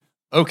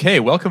Okay,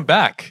 welcome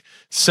back.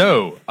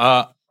 So,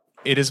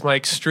 it is my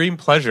extreme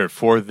pleasure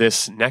for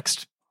this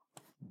next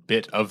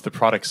bit of the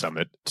Product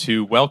Summit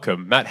to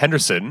welcome Matt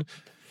Henderson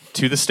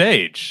to the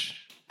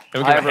stage.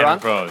 And Hi,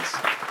 everyone.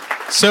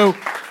 So,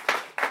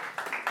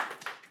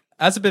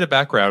 as a bit of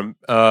background,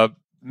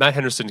 Matt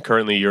Henderson,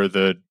 currently you're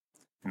the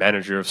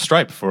manager of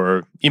Stripe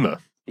for EMEA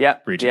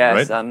region, yes,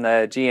 right? I'm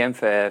the GM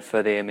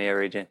for the EMEA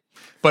region.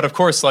 But of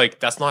course,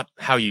 that's not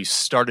how you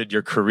started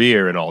your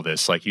career in all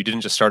this. You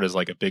didn't just start as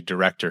a big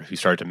director who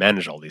started to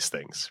manage all these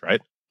things,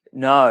 right?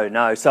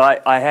 No. So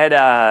I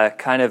had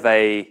kind of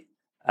an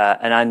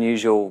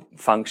unusual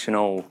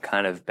functional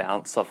kind of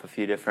bounce off a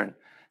few different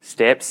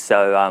steps.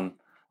 So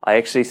I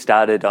actually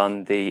started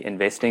on the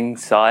investing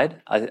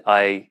side.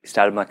 I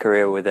started my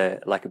career with a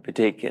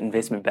boutique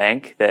investment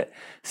bank that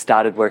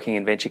started working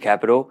in venture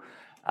capital.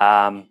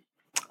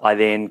 I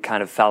then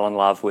kind of fell in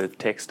love with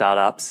tech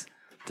startups.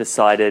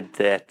 Decided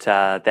that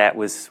that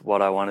was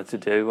what I wanted to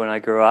do when I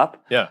grew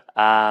up. Yeah.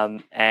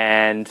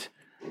 And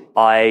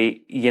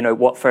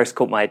what first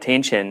caught my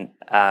attention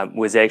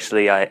was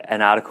actually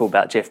an article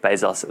about Jeff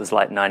Bezos. It was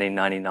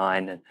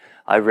 1999, and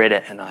I read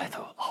it and I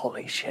thought,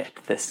 holy shit,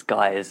 this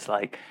guy is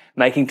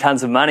making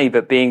tons of money,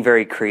 but being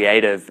very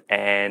creative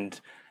and,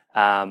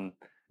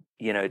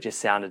 it just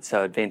sounded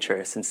so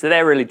adventurous. And so that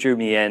really drew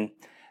me in.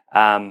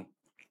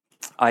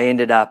 I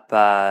ended up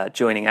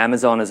joining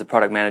Amazon as a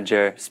product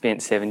manager,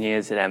 spent 7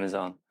 years at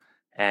Amazon,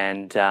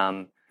 and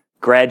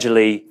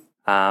gradually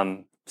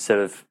sort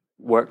of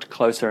worked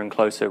closer and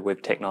closer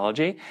with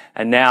technology.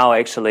 And now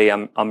actually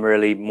I'm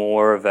really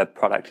more of a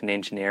product and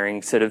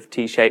engineering sort of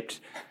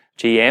T-shaped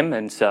GM.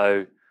 And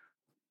so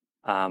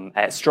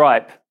at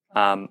Stripe,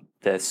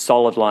 the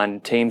solid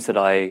line teams that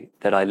I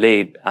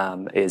lead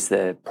is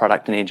the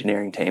product and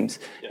engineering teams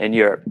in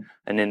Europe.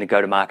 And then the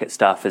go-to-market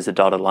stuff is a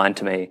dotted line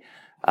to me.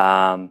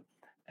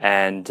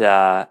 And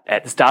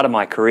at the start of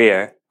my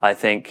career, I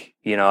think,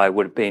 I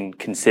would have been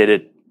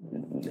considered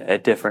a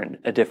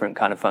different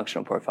kind of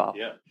functional profile.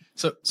 Yeah.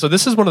 So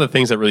this is one of the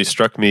things that really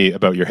struck me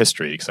about your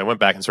history, because I went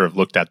back and sort of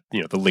looked at,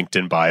 the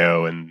LinkedIn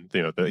bio and,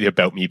 the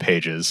About Me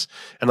pages.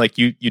 And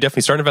you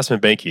definitely started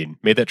investment banking,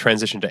 made that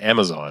transition to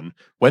Amazon,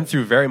 went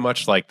through very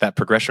much that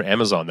progression of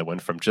Amazon that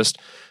went from just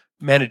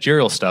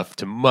managerial stuff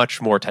to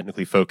much more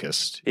technically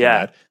focused.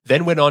 Yeah.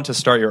 Then went on to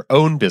start your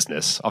own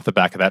business off the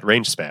back of that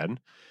range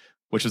span,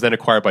 which was then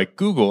acquired by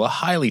Google, a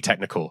highly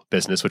technical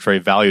business which very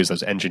values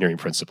those engineering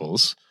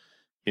principles,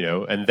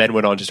 and then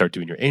went on to start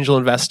doing your angel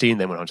investing,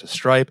 then went on to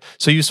Stripe.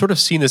 So you've sort of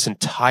seen this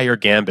entire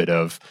gambit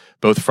of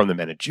both from the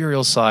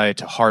managerial side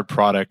to hard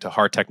product to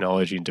hard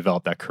technology and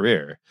develop that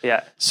career.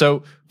 Yeah.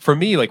 So for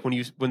me,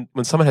 when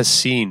someone has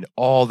seen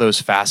all those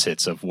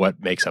facets of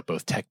what makes up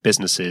both tech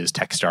businesses,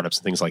 tech startups,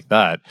 and things like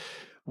that,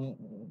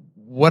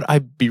 what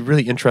I'd be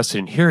really interested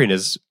in hearing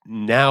is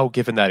now,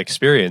 given that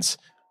experience,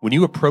 when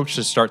you approach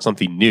to start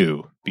something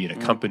new, be it a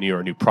company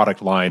or a new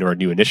product line or a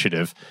new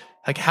initiative,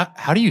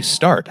 how do you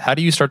start? How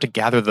do you start to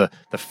gather the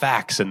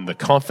facts and the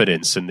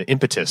confidence and the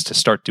impetus to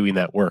start doing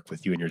that work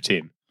with you and your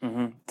team?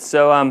 Mm-hmm.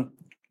 So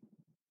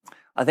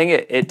I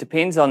think it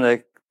depends on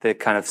the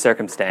kind of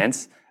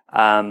circumstance.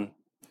 In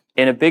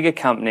a bigger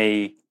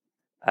company,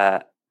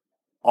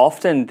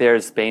 often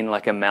there's been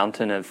a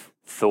mountain of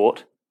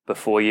thought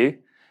before you.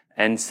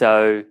 And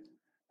so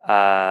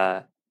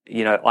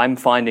I'm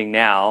finding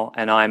now,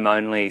 and I'm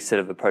only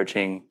sort of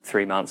approaching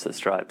 3 months at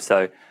Stripe.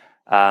 So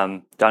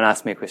don't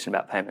ask me a question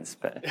about payments,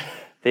 but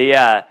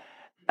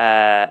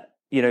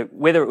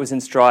whether it was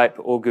in Stripe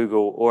or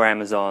Google or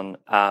Amazon,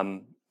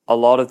 a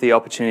lot of the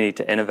opportunity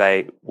to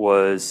innovate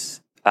was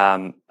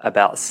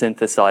about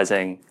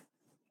synthesizing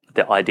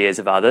the ideas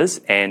of others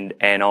and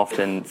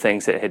often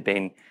things that had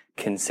been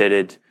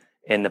considered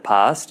in the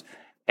past,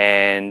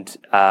 and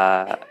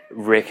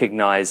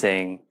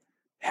recognizing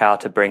how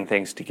to bring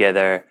things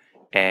together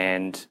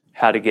and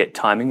how to get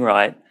timing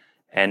right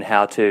and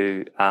how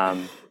to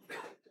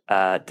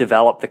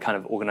develop the kind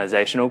of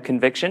organizational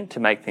conviction to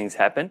make things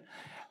happen.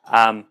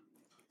 As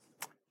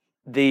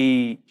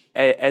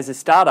a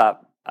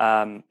startup,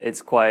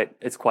 it's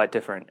quite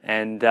different.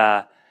 And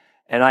I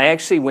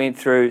actually went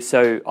through,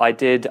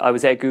 I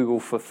was at Google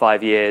for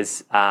 5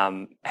 years,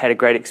 had a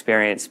great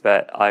experience,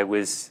 but I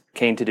was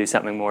keen to do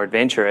something more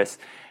adventurous.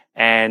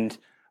 And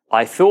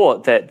I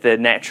thought that the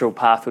natural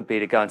path would be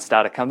to go and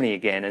start a company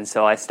again. And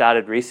so I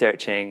started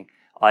researching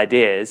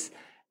ideas,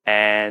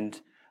 and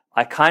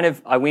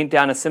I went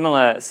down a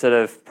similar sort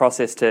of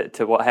process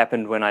to what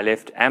happened when I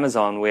left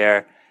Amazon,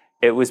 where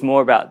it was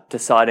more about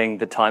deciding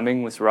the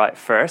timing was right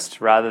first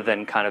rather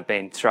than kind of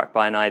being struck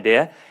by an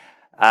idea.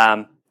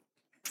 And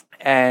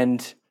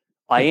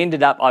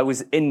I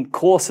was in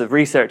course of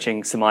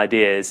researching some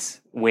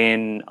ideas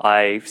when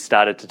I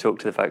started to talk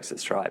to the folks at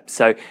Stripe.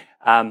 So,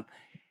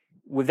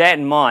 with that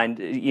in mind,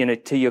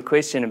 to your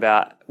question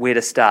about where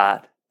to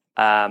start,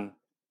 I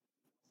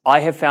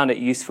have found it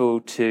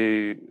useful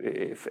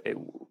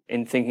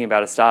in thinking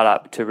about a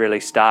startup, to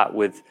really start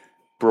with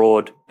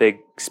broad, big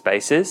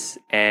spaces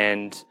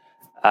and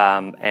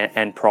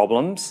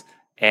problems,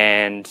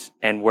 and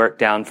work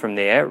down from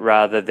there,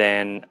 rather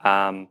than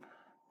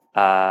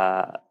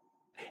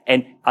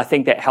and I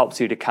think that helps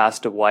you to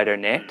cast a wider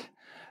net.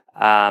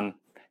 And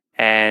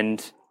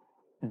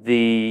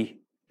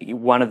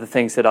one of the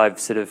things that I've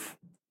sort of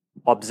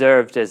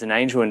observed as an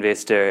angel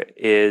investor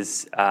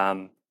is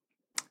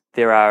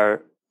there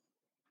are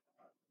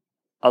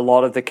a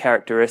lot of the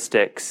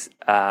characteristics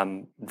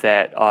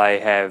that I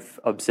have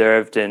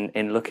observed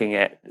in looking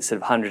at sort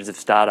of hundreds of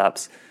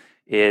startups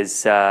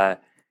is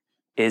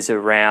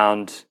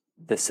around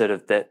the sort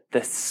of the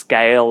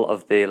scale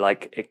of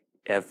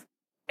of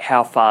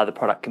how far the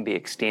product can be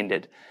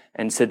extended.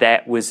 And so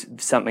that was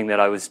something that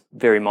I was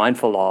very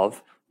mindful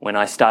of when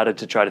I started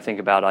to try to think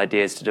about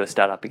ideas to do a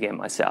startup again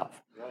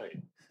myself. Right.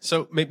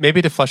 So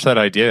maybe to flesh that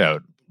idea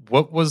out,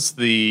 what was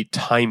the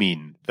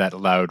timing that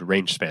allowed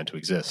RangeSpan to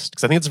exist?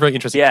 Because I think it's a very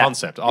interesting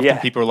concept. Often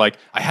people are like,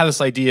 I have this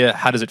idea,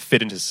 how does it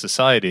fit into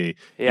society?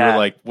 Yeah. You're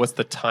like, what's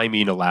the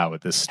timing allow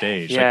at this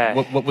stage? Yeah.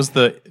 Like, what was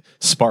the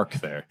spark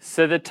there?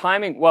 So the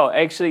timing, well,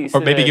 actually...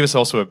 Or maybe give us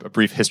also a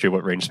brief history of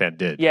what RangeSpan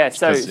did. Yeah,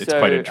 so it's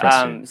quite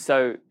interesting.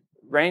 So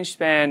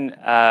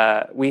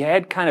RangeSpan, we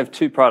had kind of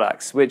two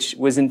products, which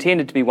was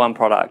intended to be one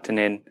product, and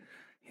then,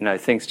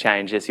 things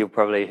change, as you'll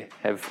probably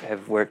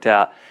have worked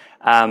out.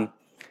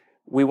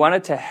 We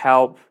wanted to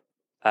help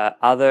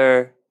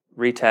other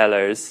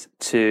retailers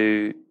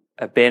to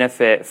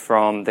benefit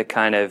from the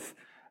kind of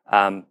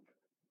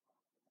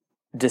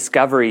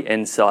discovery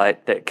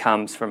insight that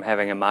comes from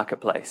having a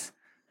marketplace.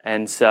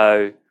 And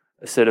so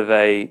sort of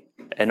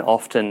an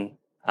often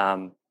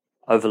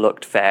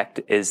overlooked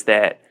fact is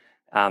that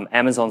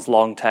Amazon's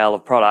long tail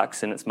of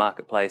products in its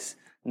marketplace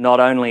not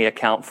only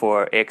account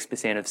for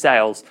X% of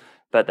sales,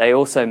 but they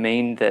also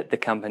mean that the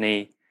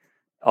company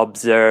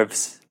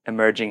observes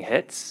emerging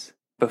hits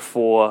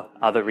before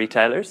other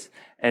retailers.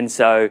 And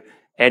so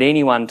at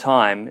any one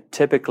time,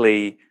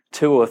 typically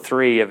 2 or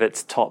 3 of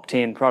its top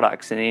 10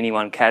 products in any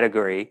one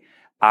category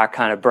are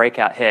kind of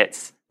breakout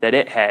hits that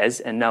it has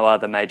and no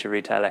other major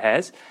retailer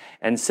has.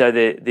 And so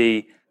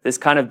this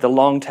kind of the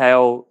long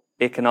tail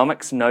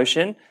economics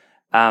notion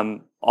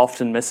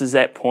often misses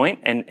that point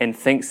and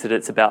thinks that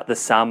it's about the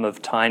sum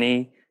of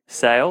tiny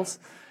sales.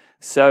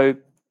 So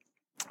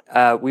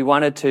we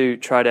wanted to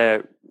try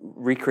to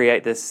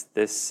recreate this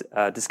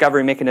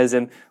discovery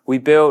mechanism. We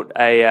built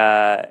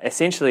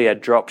essentially a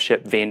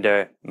dropship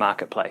vendor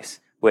marketplace,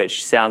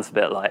 which sounds a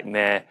bit like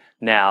meh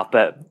now,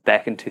 but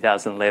back in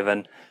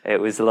 2011 it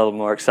was a little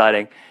more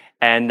exciting,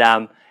 and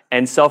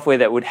software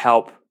that would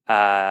help.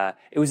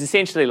 It was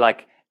essentially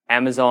like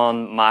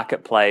Amazon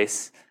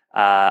Marketplace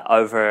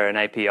over an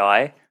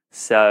API,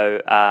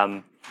 so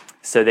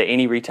that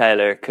any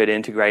retailer could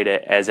integrate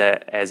it as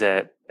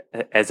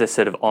a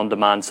sort of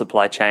on-demand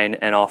supply chain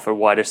and offer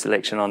wider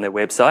selection on their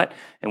website,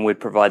 and would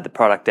provide the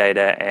product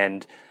data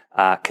and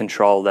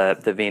control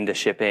the vendor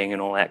shipping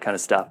and all that kind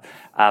of stuff.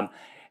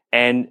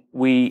 And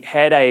we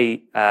had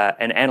an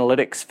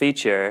analytics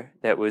feature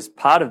that was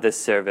part of this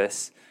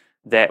service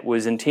that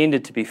was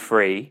intended to be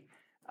free,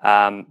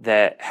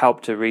 that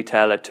helped a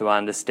retailer to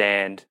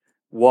understand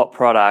what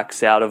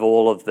products out of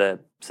all of the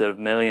sort of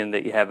million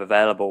that you have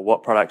available,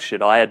 what products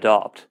should I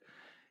adopt?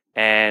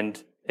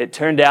 And it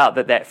turned out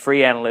that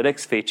free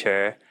analytics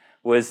feature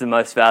was the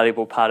most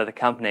valuable part of the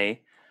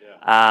company.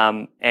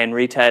 Yeah. And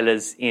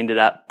retailers ended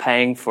up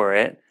paying for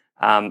it.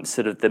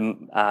 Sort of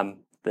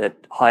the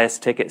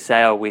highest ticket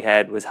sale we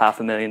had was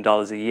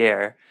 $500,000 a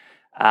year.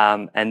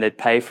 And they'd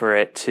pay for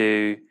it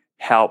to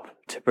help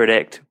to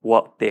predict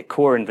what their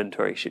core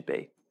inventory should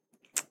be.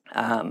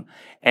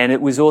 And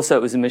it was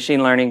a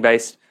machine learning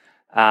based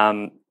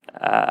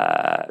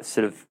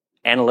sort of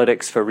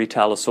analytics for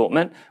retail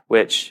assortment,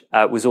 which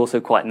was also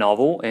quite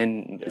novel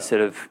in sort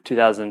of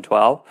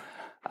 2012.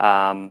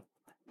 So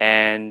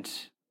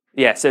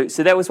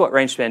that was what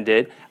RangeSpan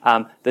did.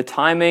 The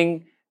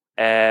timing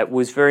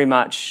was very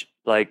much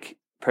like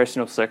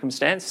personal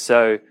circumstance.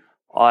 So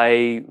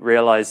I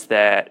realized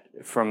that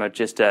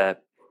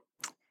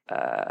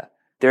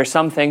there are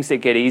some things that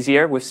get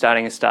easier with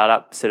starting a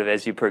startup sort of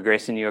as you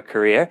progress in your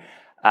career,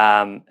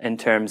 in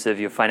terms of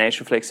your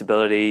financial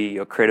flexibility,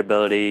 your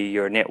credibility,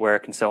 your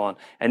network, and so on.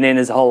 And then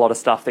there's a whole lot of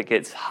stuff that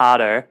gets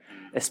harder,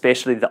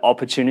 especially the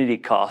opportunity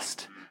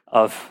cost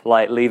of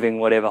like leaving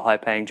whatever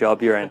high-paying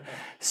job you're in.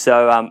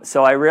 So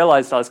I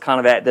realized I was kind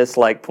of at this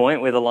like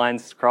point where the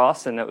lines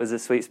cross, and it was a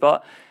sweet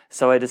spot.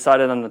 So I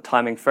decided on the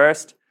timing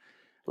first.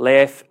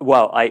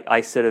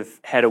 I sort of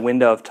had a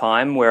window of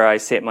time where I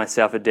set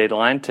myself a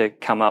deadline to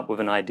come up with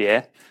an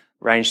idea.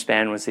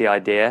 RangeSpan was the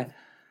idea.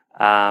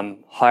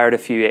 Hired a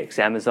few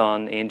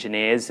ex-Amazon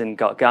engineers and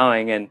got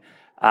going. And,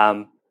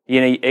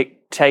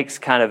 it takes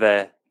kind of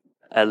a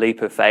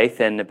leap of faith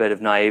and a bit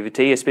of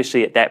naivety,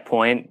 especially at that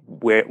point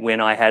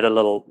when I had a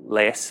little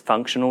less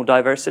functional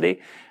diversity.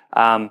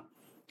 But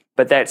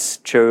that's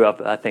true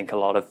of, I think, a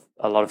lot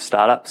of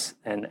startups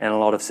and a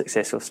lot of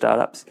successful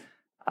startups.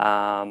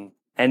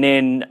 And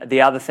then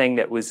the other thing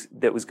that was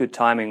good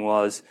timing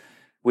was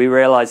we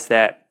realized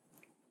that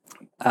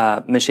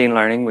machine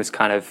learning was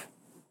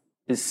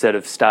sort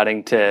of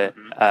starting to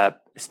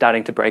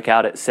break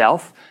out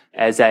itself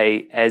as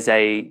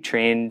a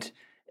trend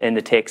in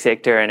the tech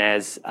sector and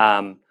as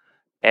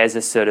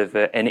a sort of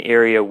an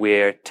area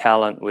where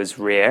talent was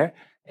rare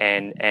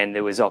and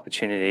there was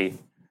opportunity.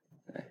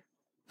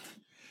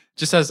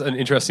 Just as an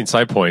interesting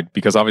side point,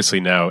 because obviously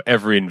now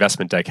every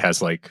investment deck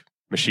has like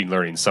machine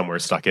learning somewhere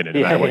stuck in it,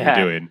 no matter what you're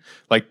doing.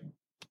 Like,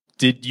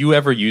 did you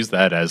ever use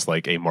that as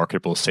like a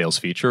marketable sales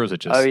feature? Or was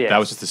it just that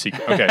was just a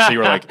secret? Okay, so you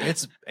were like,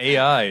 it's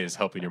AI is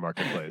helping your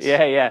marketplace.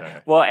 Yeah.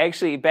 Okay. Well,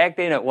 actually, back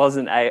then it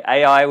wasn't.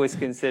 AI was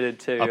considered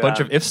to a bunch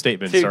of if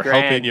statements are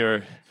helping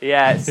your.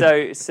 Yeah.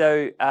 So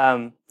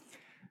I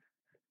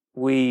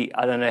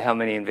don't know how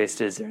many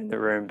investors are in the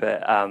room,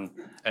 but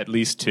at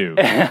least 2.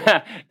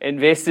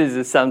 Investors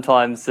are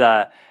sometimes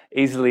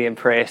easily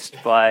impressed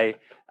by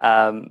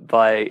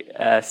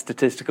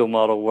statistical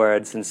model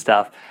words and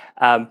stuff.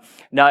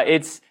 No,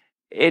 it's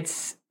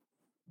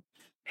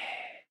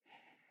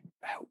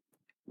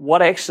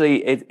what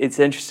actually it's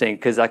interesting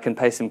because I can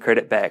pay some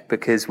credit back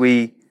because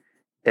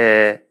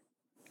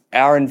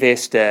our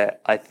investor,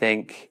 I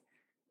think,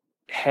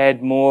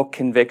 had more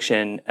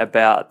conviction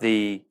about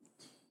the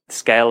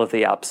scale of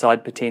the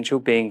upside potential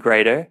being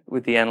greater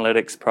with the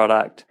analytics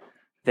product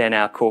than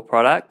our core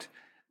product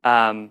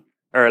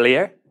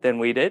earlier than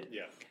we did.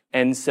 Yeah.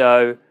 And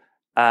so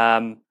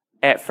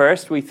at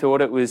first we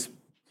thought it was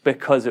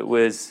because it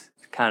was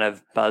kind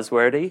of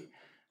buzzwordy.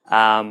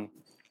 And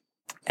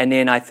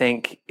then I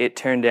think it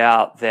turned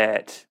out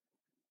that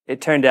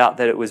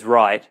it was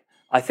right.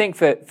 I think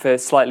for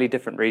slightly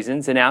different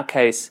reasons. In our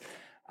case,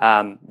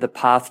 the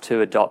path to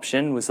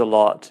adoption was a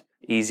lot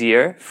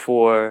easier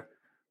for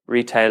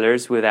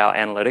retailers with our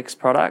analytics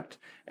product,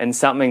 and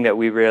something that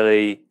we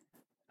really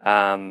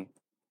kind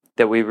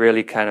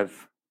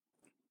of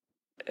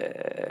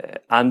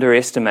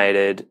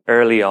underestimated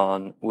early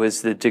on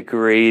was the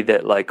degree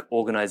that like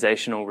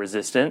organizational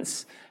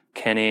resistance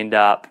can end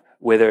up,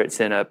 whether it's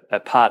in a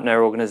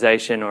partner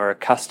organization or a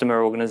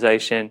customer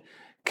organization,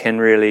 can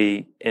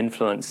really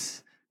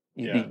influence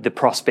the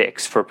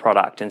prospects for a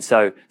product. And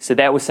so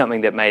that was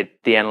something that made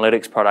the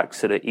analytics product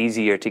sort of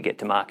easier to get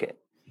to market.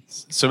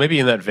 So maybe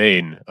in that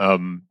vein,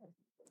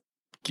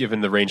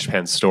 given the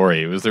Rangepan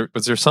story, was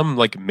there some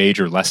like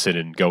major lesson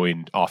in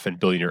going off and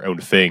building your own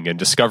thing and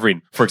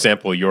discovering, for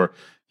example, your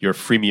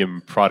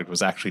freemium product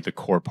was actually the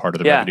core part of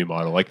the revenue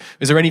model? Like,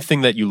 is there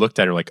anything that you looked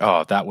at and you're like,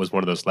 oh, that was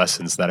one of those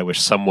lessons that I wish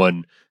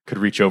someone could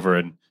reach over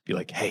and be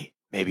like, hey,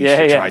 maybe you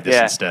should try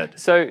this instead?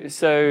 So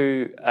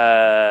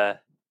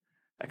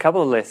a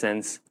couple of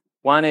lessons.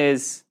 One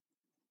is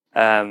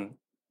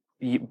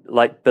you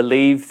like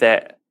believe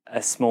that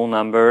a small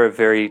number of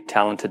very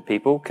talented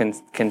people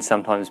can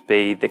sometimes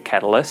be the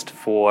catalyst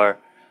for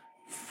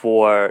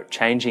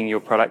changing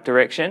your product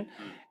direction.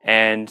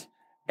 And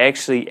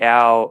actually,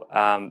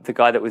 the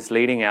guy that was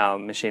leading our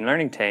machine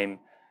learning team,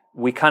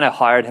 we kind of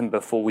hired him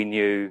before we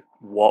knew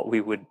what we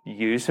would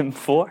use him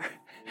for.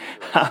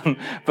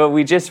 But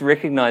we just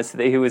recognized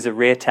that he was a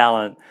rare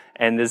talent,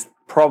 and there's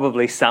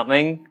probably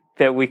something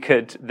that we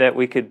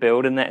could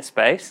build in that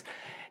space.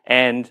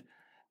 And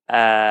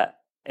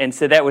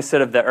so that was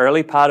sort of the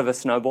early part of a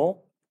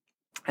snowball.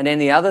 And then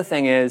the other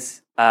thing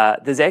is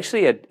there's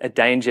actually a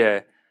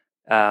danger.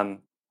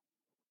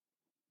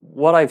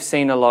 What I've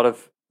seen a lot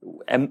of,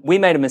 and we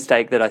made a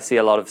mistake that I see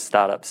a lot of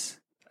startups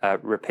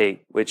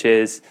repeat, which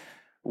is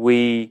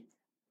the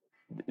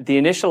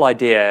initial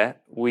idea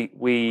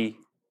we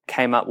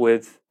came up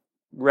with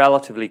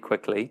relatively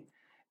quickly,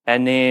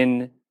 and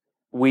then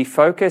we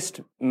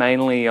focused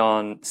mainly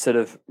on sort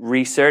of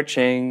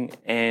researching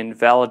and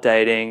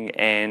validating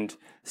and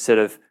sort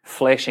of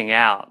fleshing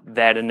out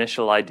that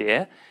initial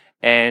idea.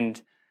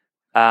 And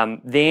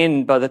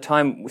then by the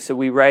time, so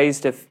we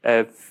raised a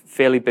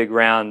fairly big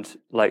round,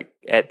 like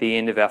at the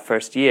end of our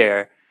first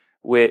year,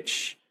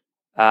 which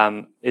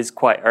is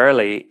quite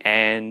early.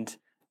 And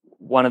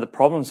one of the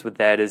problems with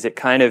that is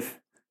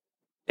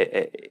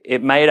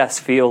it made us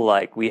feel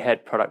like we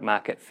had product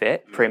market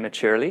fit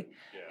prematurely.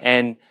 Yeah.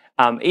 And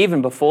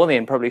even before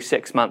then, probably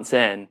 6 months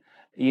in,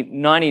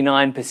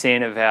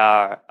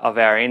 99% of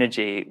our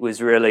energy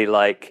was really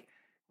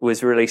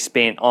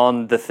spent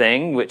on the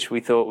thing which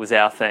we thought was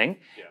our thing.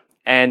 Yeah.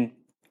 And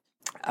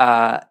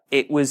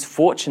it was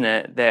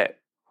fortunate that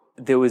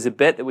there was a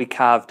bit that we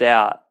carved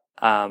out,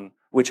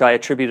 which I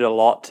attributed a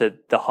lot to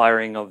the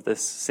hiring of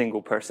this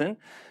single person,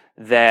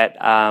 that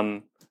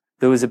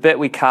there was a bit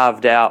we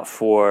carved out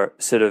for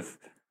sort of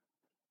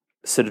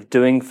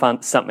doing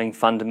something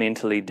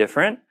fundamentally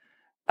different.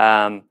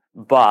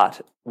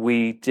 But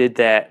we did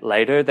that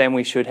later than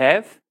we should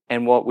have.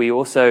 And what we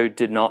also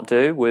did not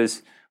do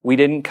was we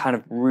didn't kind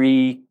of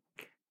we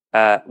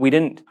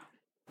didn't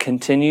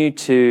continue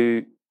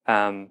to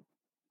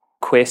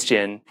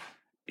question,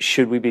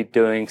 should we be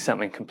doing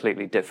something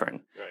completely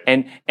different?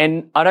 Right.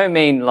 And I don't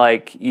mean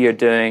like you're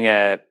doing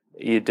a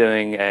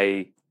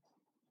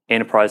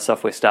enterprise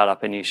software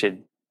startup and you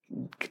should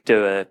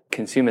do a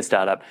consumer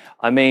startup.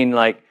 I mean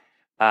like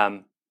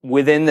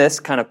within this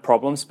kind of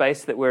problem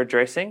space that we're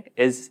addressing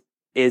is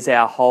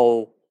our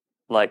whole,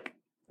 like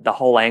the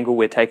whole angle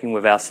we're taking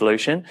with our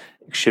solution.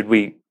 Should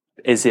we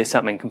is there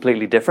something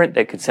completely different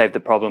that could solve the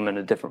problem in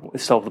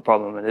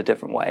a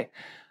different way?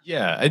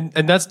 Yeah,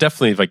 and that's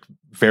definitely like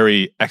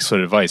very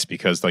excellent advice,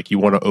 because like you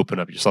want to open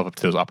up yourself up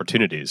to those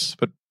opportunities.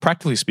 But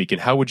practically speaking,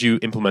 how would you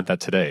implement that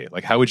today?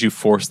 Like, how would you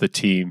force the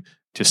team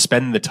to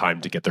spend the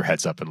time to get their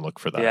heads up and look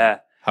for that? Yeah.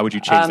 How would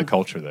you change the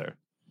culture there?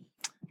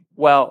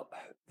 Well,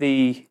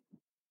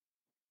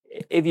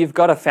 if you've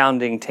got a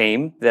founding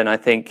team, then I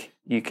think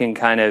you can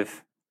kind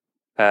of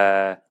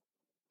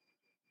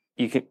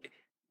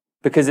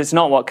because it's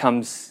not what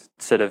comes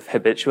sort of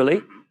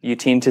habitually. You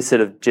tend to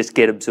sort of just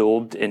get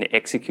absorbed in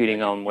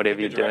executing on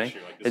whatever you're doing.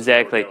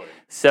 Exactly.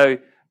 So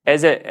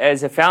as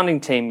a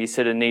founding team, you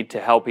sort of need to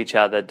help each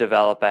other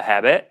develop a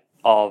habit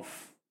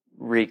of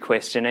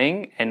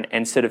re-questioning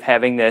and sort of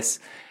having this,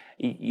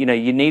 you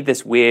need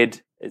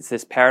it's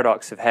this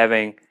paradox of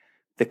having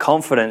the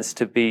confidence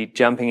to be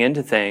jumping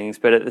into things,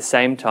 but at the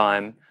same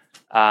time,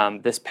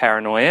 this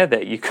paranoia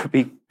that you could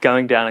be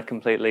going down a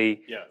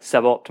completely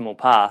suboptimal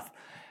path.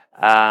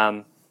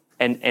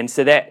 And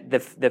so that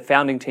the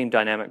founding team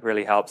dynamic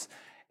really helps.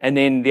 And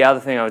then the other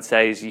thing I would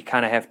say is you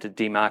kind of have to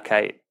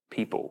demarcate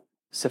people.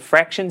 So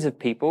fractions of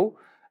people,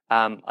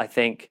 I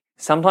think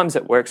sometimes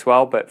it works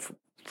well, but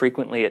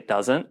frequently it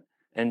doesn't.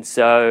 And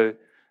so,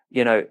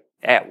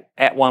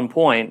 at one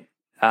point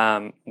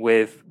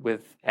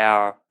with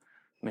our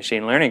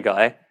machine learning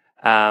guy,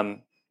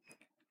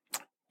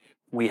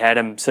 we had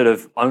him sort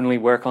of only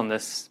work on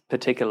this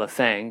particular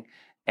thing,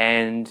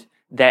 and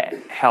that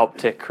helped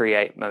to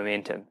create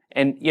momentum.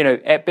 And,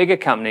 at bigger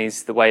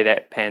companies, the way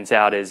that pans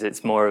out is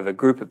it's more of a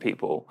group of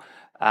people.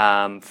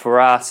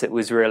 For us, it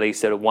was really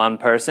sort of one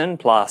person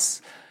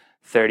plus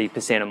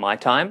 30% of my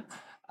time.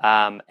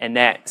 And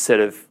that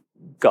sort of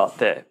got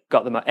the,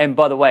 and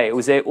by the way, it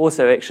was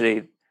also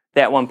actually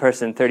that one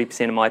person,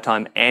 30% of my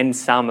time and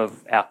some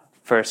of our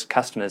first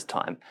customers'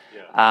 time.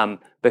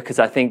 Because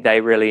I think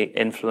they really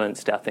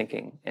influenced our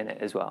thinking in it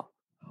as well.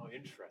 Oh,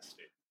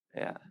 interesting.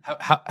 Yeah.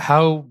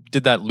 How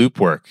did that loop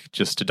work?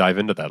 Just to dive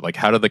into that, like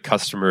how did the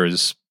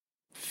customers'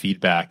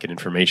 feedback and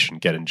information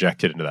get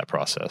injected into that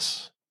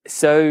process?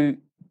 So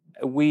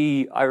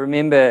I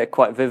remember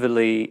quite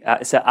vividly.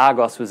 So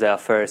Argos was our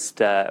first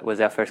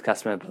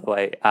customer, by the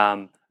way.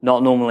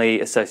 Not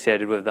normally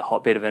associated with the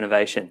hotbed of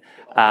innovation.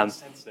 And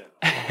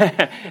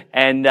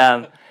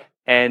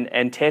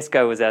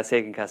Tesco was our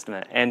second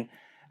customer. And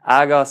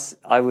Argos,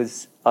 I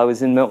was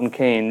in Milton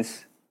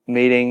Keynes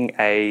meeting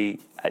a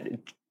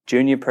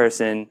junior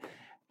person,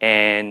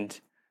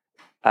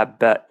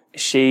 but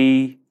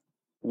she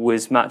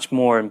was much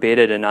more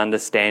embedded in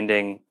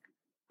understanding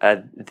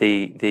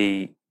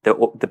the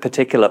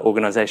particular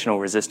organizational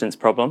resistance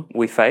problem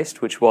we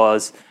faced, which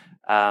was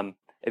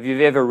if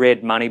you've ever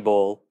read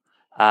Moneyball,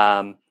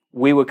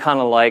 we were kind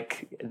of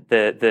like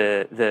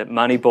the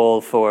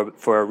Moneyball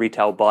for a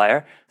retail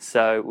buyer.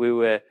 So we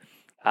were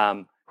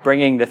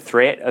bringing the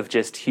threat of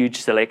just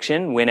huge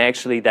selection when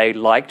actually they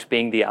liked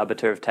being the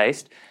arbiter of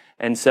taste.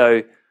 And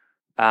so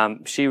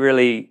she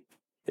really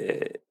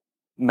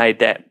made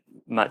that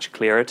much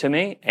clearer to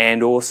me,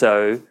 and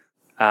also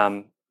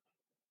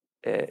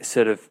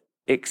sort of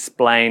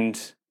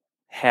explained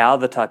how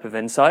the type of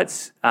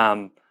insights,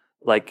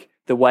 like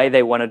the way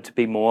they wanted to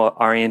be more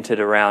oriented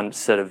around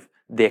sort of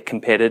their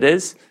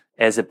competitors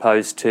as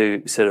opposed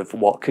to sort of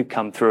what could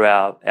come through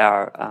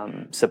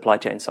our supply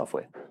chain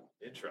software.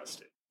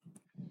 Interesting.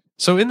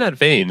 So in that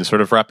vein,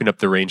 sort of wrapping up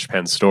the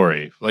Rangepan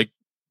story, like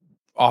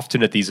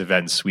often at these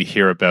events, we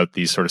hear about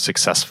these sort of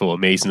successful,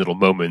 amazing little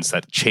moments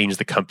that change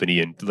the company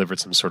and delivered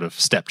some sort of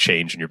step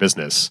change in your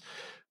business.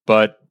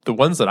 But the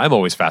ones that I'm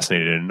always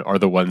fascinated in are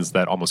the ones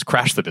that almost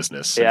crash the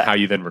business, and how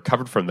you then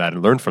recovered from that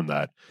and learned from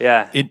that.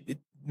 Yeah. It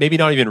maybe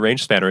not even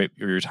Rangespan or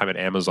your time at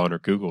Amazon or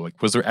Google. Like,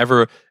 was there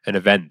ever an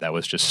event that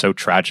was just so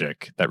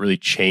tragic that really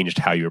changed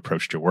how you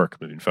approached your work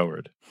moving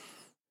forward?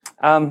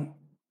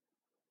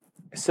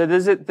 So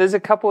there's a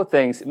couple of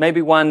things.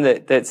 Maybe one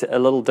that's a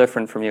little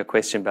different from your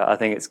question, but I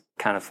think it's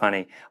kind of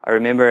funny. I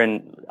remember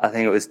I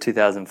think it was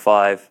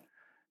 2005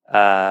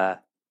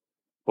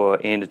 or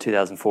end of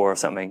 2004 or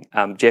something.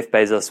 Jeff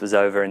Bezos was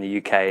over in the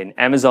UK, and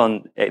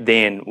Amazon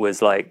then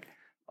was like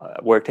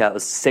worked out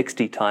as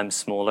 60 times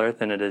smaller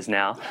than it is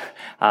now.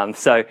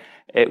 So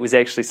it was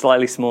actually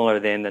slightly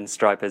smaller then than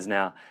Stripe is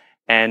now.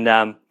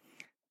 And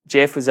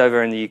Jeff was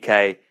over in the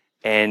UK,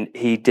 and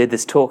he did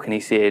this talk, and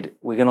he said,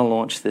 "We're going to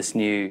launch this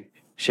new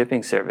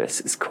shipping service.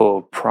 It's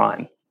called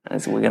Prime.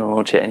 And so we're going to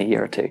launch it in a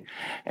year or two."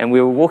 And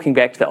we were walking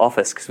back to the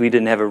office because we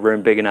didn't have a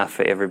room big enough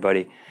for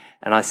everybody.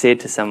 And I said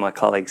to some of my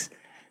colleagues,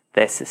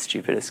 "That's the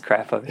stupidest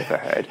crap I've ever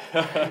heard."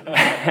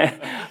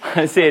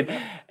 I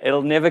said,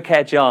 "It'll never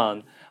catch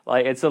on.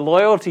 Like, it's a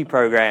loyalty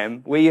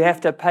program where you have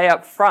to pay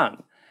up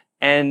front."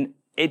 And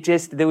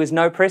there was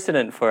no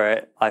precedent for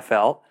it, I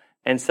felt.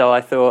 And so I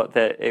thought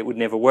that it would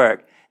never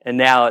work. And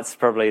now it's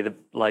probably the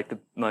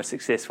most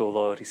successful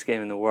loyalty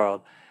scheme in the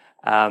world.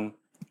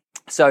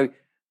 So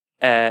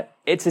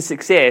it's a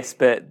success,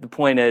 but the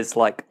point is,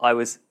 like, I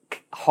was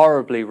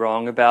horribly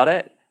wrong about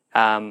it.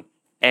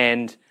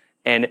 And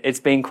it's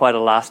been quite a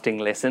lasting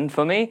lesson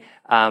for me.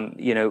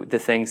 The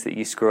things that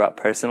you screw up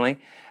personally.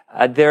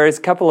 There is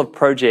a couple of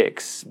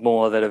projects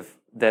more that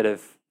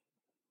have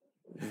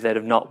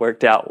not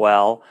worked out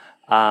well,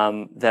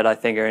 that I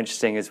think are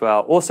interesting as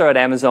well. Also at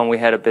Amazon, we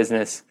had a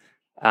business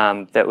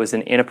that was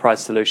an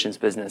enterprise solutions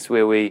business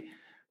where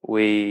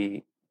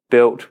we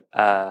built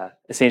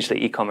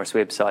essentially e-commerce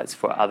websites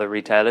for other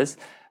retailers.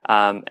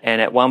 And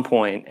at one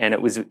point, and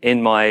it was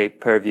in my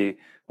purview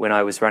when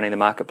I was running the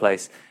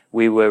marketplace,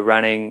 we were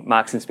running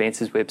Marks and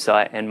Spencer's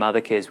website and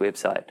Mothercare's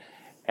website.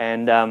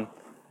 And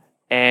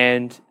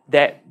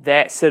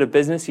that sort of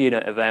business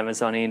unit of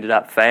Amazon ended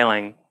up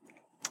failing.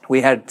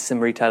 We had some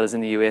retailers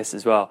in the US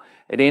as well.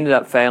 It ended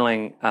up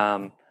failing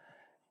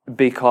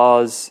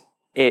because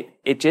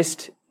it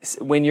just,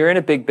 when you're in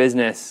a big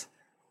business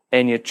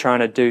and you're trying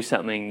to do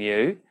something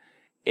new,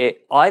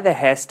 it either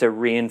has to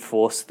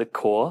reinforce the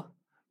core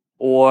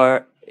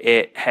or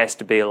it has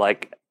to be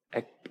like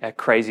a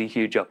crazy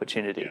huge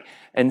opportunity. Yeah.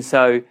 And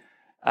so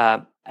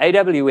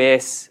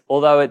AWS,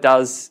 although it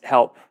does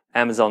help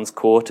Amazon's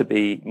core to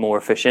be more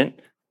efficient,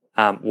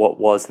 what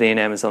was then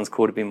Amazon's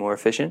core to be more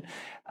efficient,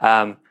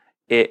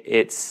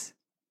 it's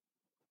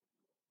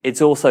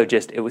also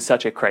just, it was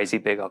such a crazy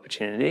big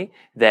opportunity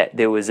that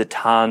there was a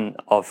ton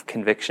of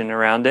conviction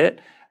around it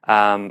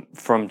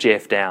from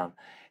Jeff down.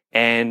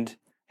 And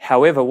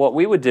however, what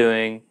we were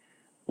doing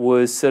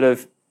was sort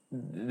of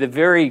the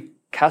very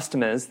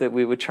customers that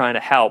we were trying to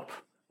help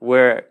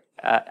were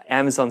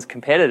Amazon's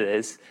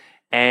competitors,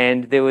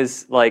 and there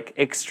was like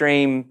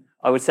extreme,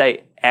 I would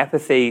say,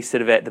 apathy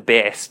sort of at the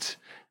best.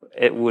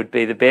 It would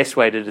be the best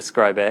way to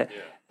describe it.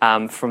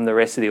 Yeah. From the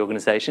rest of the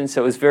organization.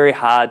 So it was very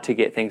hard to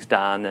get things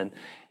done,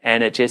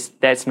 and it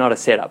just, that's not a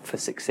setup for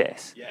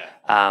success.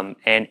 Yeah.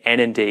 And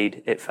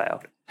indeed it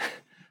failed.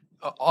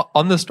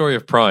 On the story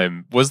of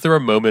Prime, was there a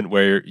moment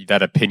where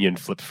that opinion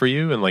flipped for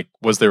you? And like,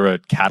 was there a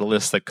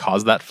catalyst that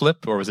caused that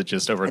flip, or was it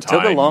just over time?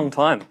 It took a long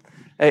time.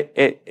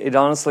 It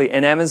honestly,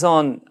 and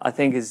Amazon, I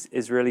think,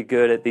 is really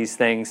good at these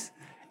things.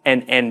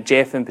 And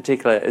Jeff in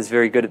particular is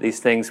very good at these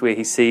things where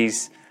he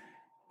sees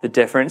the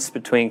difference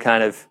between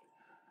kind of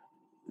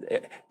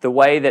the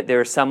way that there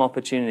are some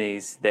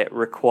opportunities that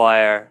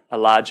require a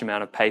large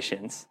amount of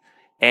patience,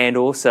 and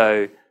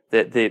also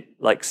that the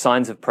like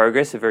signs of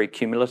progress are very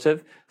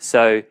cumulative.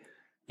 So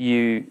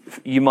you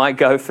might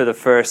go for the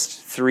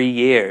first 3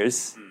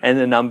 years and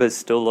the numbers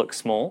still look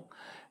small.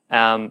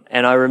 And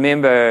I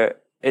remember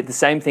the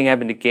same thing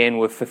happened again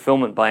with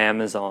fulfillment by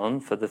Amazon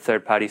for the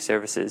third-party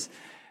services.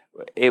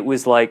 It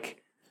was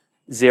like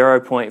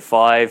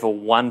 0.5 or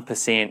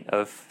 1%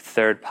 of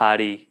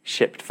third-party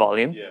shipped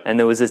volume. Yeah. And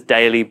there was this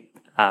daily,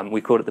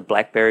 we called it the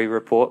BlackBerry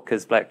report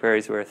because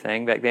BlackBerries were a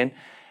thing back then.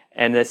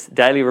 And this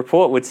daily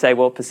report would say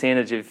what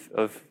percentage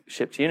of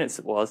shipped units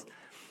it was.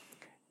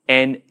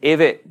 And if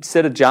it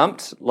sort of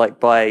jumped like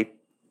by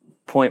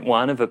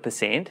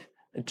 0.1%,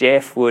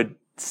 Jeff would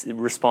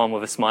respond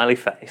with a smiley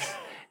face.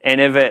 And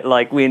if it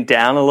like went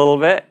down a little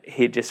bit,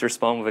 he'd just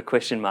respond with a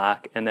question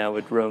mark, and that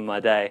would ruin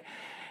my day.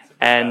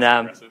 And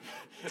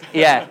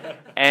yeah,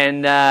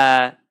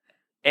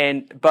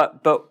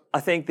 but I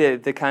think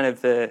the kind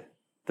of the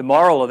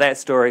moral of that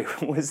story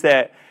was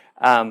that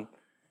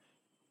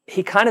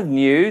he kind of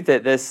knew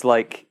that this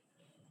like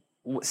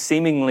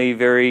seemingly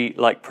very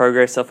like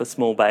progress off a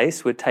small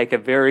base would take a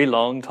very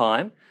long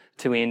time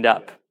to end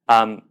up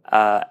on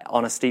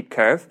a steep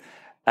curve.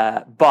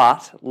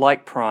 But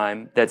like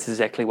Prime, that's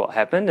exactly what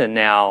happened. And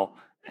now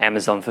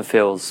Amazon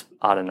fulfills,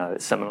 I don't know,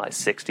 it's something like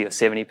 60 or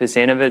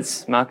 70% of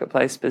its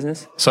marketplace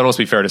business. So it'd almost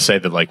be fair to say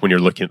that like when you're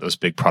looking at those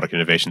big product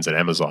innovations at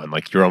Amazon,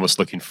 like you're almost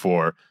looking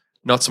for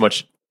not so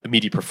much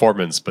immediate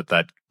performance, but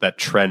that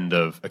trend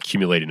of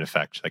accumulating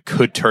effect that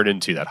could turn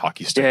into that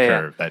hockey stick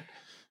curve that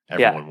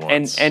everyone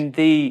wants. And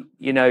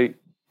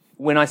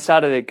when I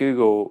started at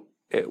Google,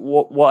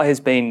 what has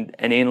been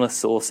an endless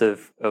source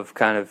of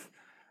kind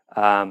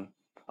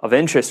of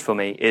interest for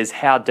me is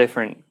how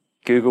different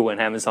Google and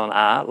Amazon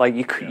are. Like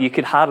you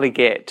could hardly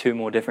get two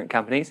more different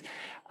companies,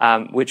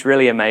 which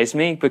really amazed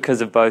me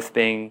because of both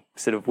being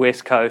sort of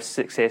West Coast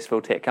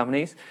successful tech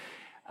companies.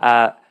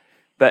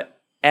 But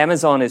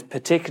Amazon is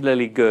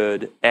particularly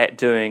good at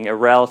doing a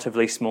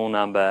relatively small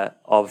number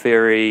of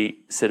very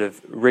sort of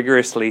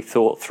rigorously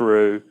thought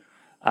through,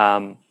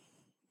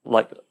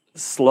 like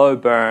slow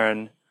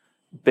burn,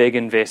 big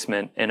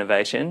investment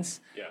innovations.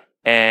 Yeah.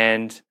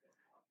 And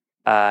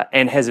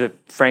has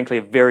frankly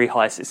a very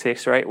high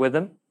success rate with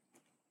them.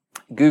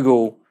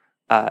 Google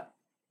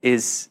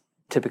is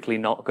typically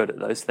not good at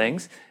those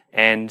things,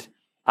 and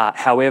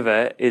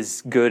however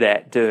is good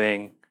at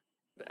doing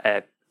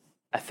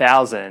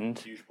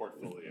 1,000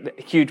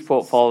 huge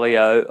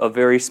portfolio of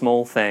very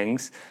small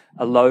things,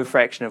 a low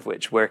fraction of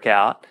which work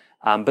out,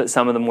 but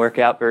some of them work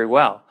out very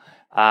well,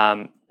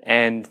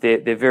 and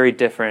they're very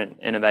different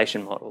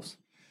innovation models.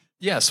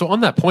 Yeah. So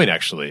on that point,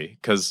 actually,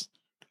 because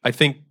I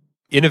think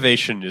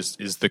innovation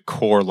is the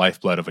core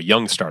lifeblood of a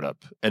young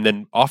startup. And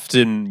then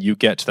often you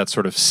get to that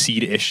sort of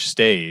seed-ish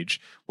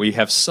stage where you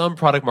have some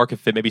product market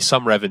fit, maybe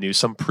some revenue,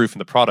 some proof in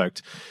the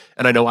product.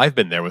 And I know I've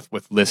been there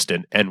with List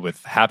and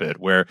with Habit,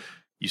 where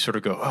you sort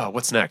of go, oh,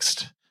 what's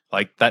next?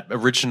 Like that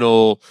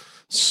original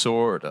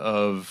sort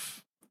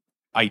of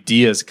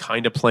idea is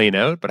kind of playing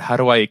out, but how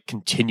do I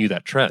continue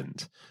that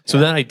trend? So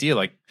that idea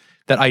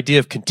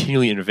of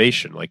continually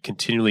innovation, like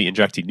continually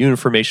injecting new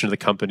information to the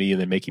company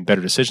and then making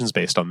better decisions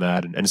based on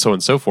that, and so on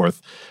and so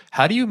forth.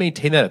 How do you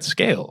maintain that at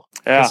scale?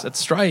 Yeah. At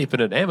Stripe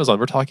and at Amazon,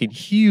 we're talking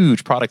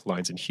huge product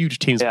lines and huge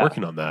teams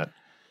working on that.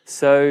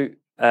 So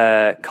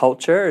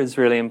culture is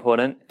really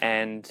important.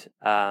 And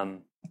I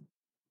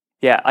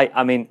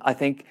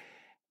think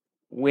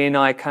when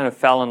I kind of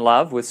fell in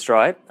love with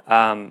Stripe,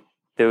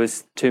 there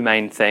was two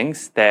main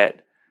things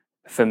that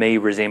for me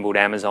resembled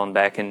Amazon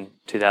back in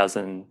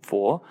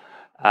 2004.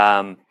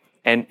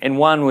 And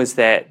one was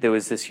that there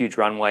was this huge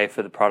runway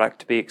for the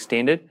product to be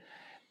extended.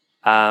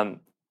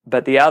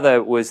 But the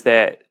other was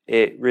that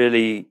it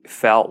really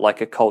felt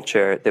like a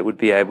culture that would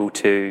be able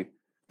to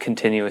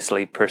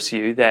continuously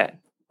pursue that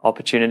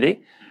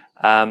opportunity.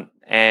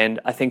 And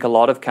I think a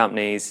lot of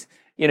companies,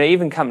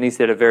 even companies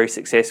that are very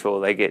successful,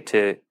 they get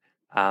to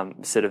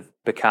sort of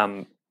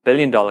become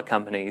billion-dollar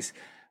companies,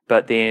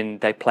 but then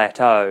they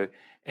plateau.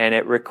 And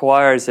it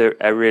requires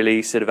a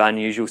really sort of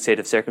unusual set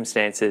of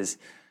circumstances,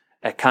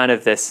 a kind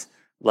of this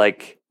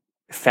like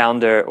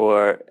founder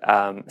or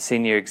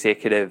senior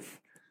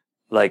executive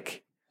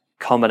like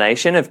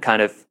combination of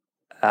kind of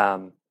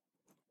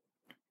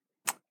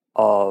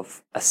a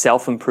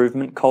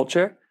self-improvement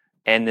culture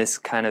and this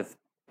kind of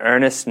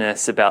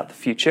earnestness about the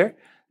future,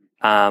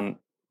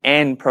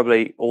 and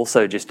probably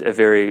also just a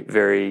very,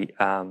 very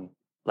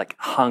like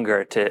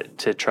hunger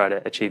to try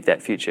to achieve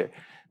that future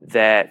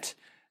that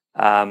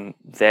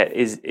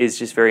is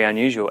just very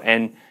unusual.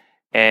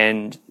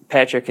 And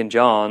Patrick and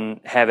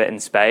John have it in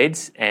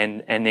spades,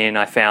 and then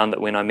I found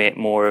that when I met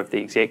more of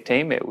the exec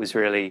team, it was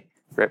really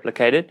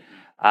replicated,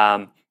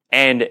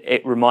 and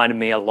it reminded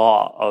me a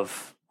lot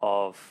of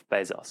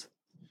Bezos.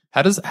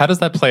 How does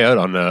that play out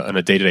on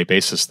a day-to-day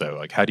basis, though?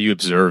 Like, how do you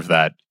observe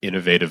that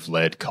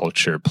innovative-led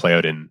culture play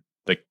out in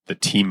like the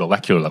team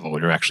molecular level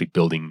when you're actually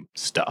building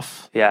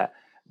stuff? Yeah,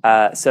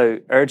 so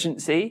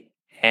urgency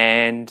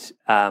and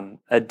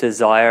a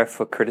desire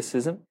for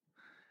criticism,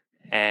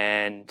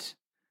 and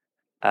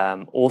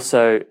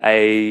also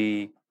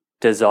a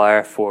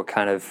desire for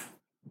kind of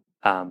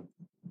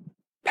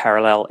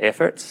parallel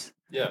efforts.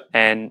 Yeah.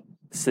 And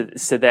so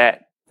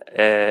that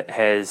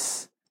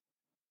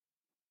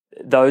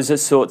those are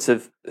sorts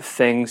of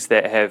things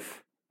that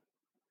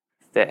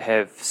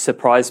have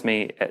surprised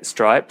me at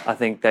Stripe. I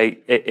think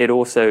it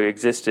also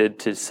existed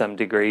to some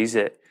degrees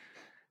at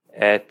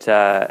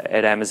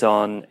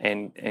Amazon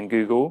and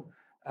Google,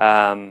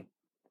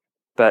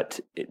 but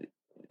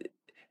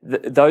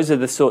those are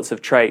the sorts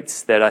of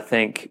traits that I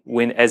think,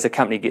 when as a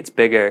company gets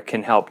bigger,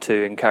 can help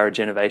to encourage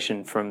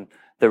innovation from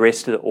the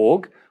rest of the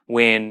org.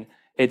 When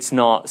it's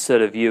not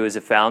sort of you as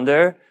a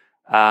founder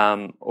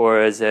or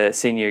as a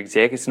senior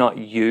exec, it's not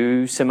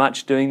you so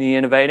much doing the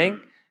innovating.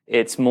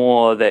 It's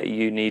more that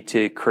you need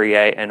to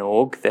create an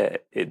org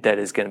that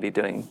is going to be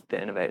doing the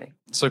innovating.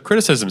 So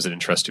criticism is an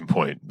interesting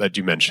point that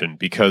you mentioned,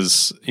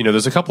 because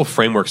there's a couple of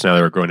frameworks now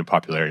that are growing in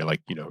popularity,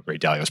 like Ray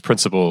Dalio's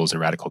principles and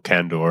radical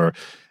candor,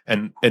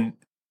 and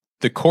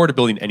the core to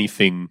building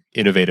anything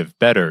innovative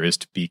better is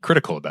to be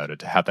critical about it,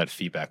 to have that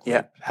feedback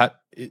loop. Yeah.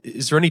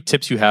 Is there any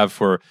tips you have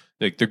for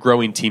like the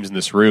growing teams in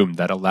this room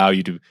that allow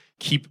you to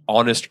keep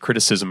honest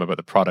criticism about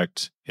the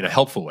product in a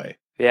helpful way?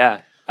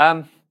 Yeah.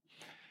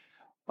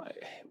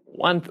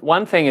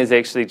 One thing is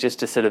actually just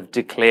to sort of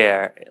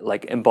declare,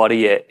 like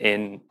embody it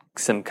in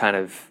some kind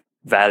of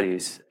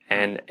values,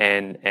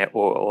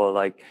 or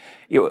like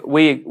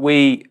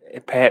we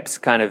perhaps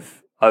kind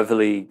of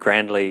overly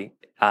grandly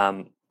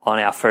on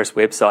our first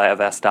website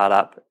of our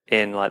startup,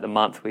 in like the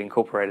month we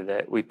incorporated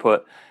it, we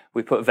put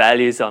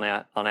values on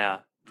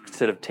our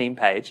sort of team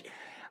page,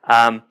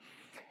 but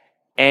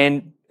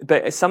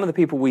some of the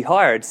people we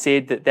hired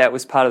said that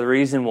was part of the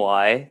reason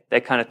why they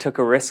kind of took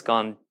a risk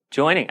on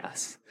joining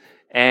us.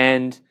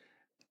 And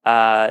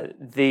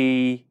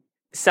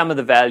some of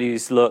the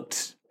values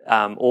looked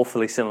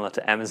awfully similar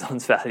to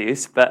Amazon's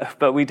values,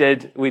 but we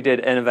did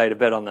innovate a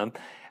bit on them.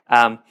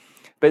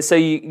 But so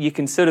you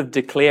can sort of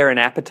declare an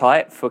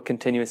appetite for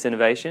continuous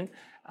innovation,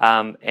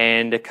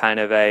 and a kind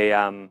of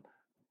a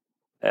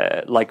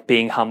like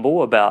being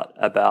humble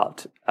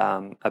about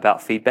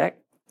feedback,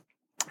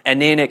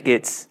 and then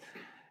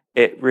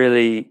it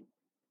really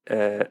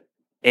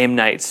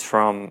emanates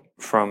from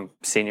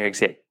senior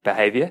exec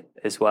behavior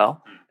as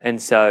well. And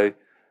so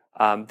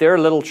there are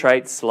little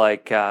traits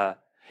like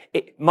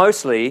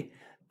mostly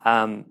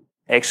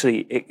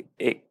actually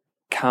it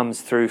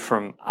comes through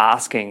from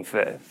asking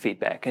for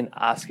feedback and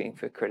asking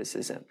for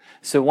criticism.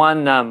 So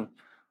one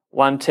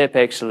tip,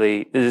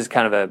 actually, this is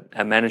kind of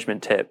a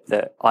management tip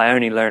that I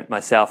only learned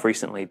myself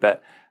recently,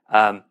 but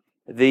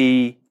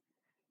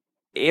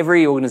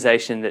every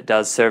organization that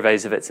does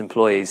surveys of its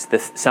employees,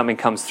 something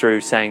comes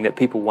through saying that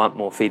people want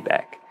more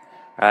feedback,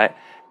 right?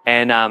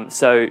 And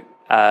so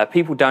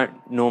people don't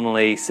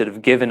normally sort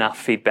of give enough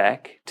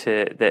feedback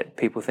that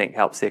people think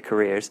helps their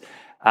careers.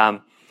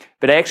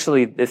 But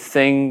actually, the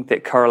thing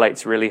that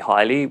correlates really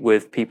highly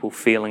with people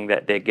feeling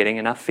that they're getting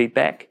enough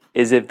feedback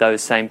is if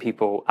those same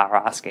people are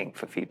asking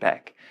for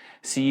feedback.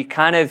 So you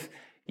kind of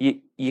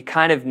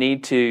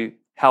need to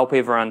help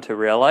everyone to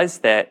realize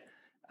that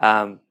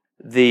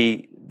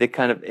the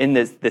kind of in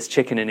this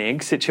chicken and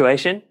egg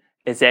situation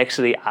is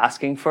actually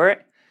asking for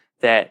it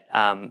that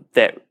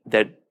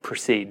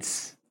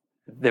precedes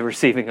the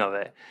receiving of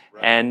it.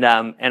 Right. And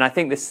I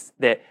think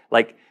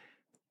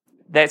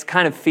that's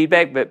kind of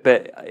feedback, but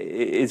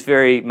it's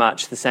very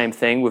much the same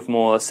thing with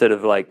more sort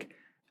of like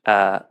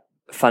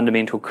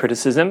fundamental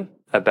criticism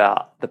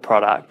about the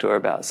product or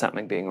about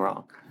something being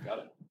wrong. Got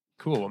it.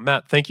 Cool. Well,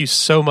 Matt, thank you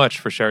so much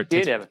for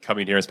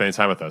coming here and spending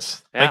time with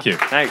us. Yeah, thank you.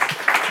 Thanks.